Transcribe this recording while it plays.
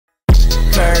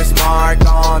first mark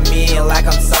on me like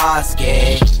I'm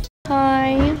Sasuke.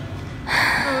 Hi.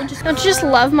 Don't you just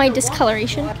love my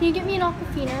discoloration? Can you get me an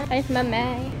aquafina? I have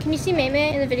Meme. Can you see Meme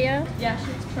in the video? Yeah,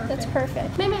 she's perfect. That's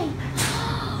perfect. Meme.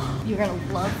 You're gonna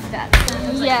love that.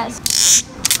 Yes.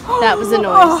 That was a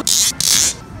noise.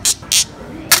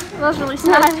 That was really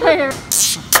sad.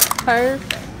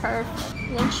 Perfect. Perfect.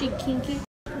 Isn't she kinky?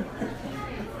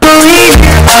 Believe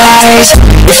your eyes,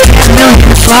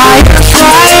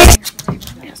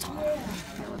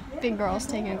 Big girl's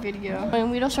taking a video.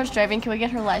 When Weedle starts driving, can we get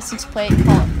her license plate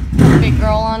called Big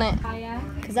Girl on it? Oh, yeah.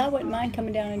 Because I wouldn't mind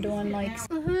coming down and doing like.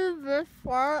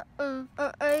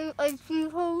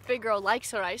 Big girl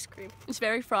likes her ice cream. It's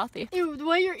very frothy. Ew, the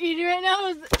way you're eating right now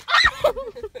is.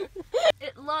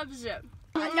 It loves it.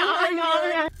 No.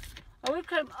 Oh, we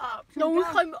climb up. No, we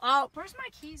climb up. Where's my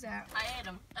keys at? I ate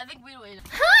them. I think Weedle ate them.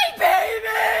 Hi, baby!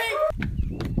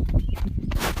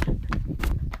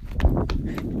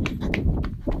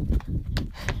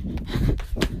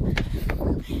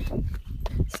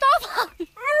 Stop!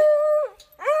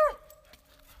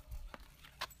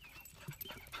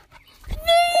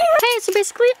 Hey, so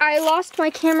basically I lost my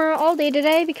camera all day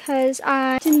today because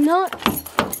I did not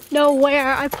know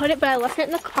where I put it, but I left it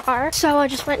in the car. So I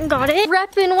just went and got it.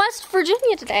 Rep in West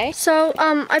Virginia today. So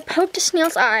I poked a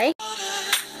snail's eye.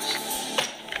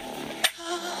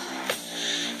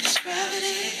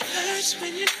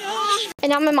 And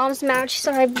now my mom's mad. She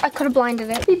said I could have blinded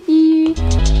it.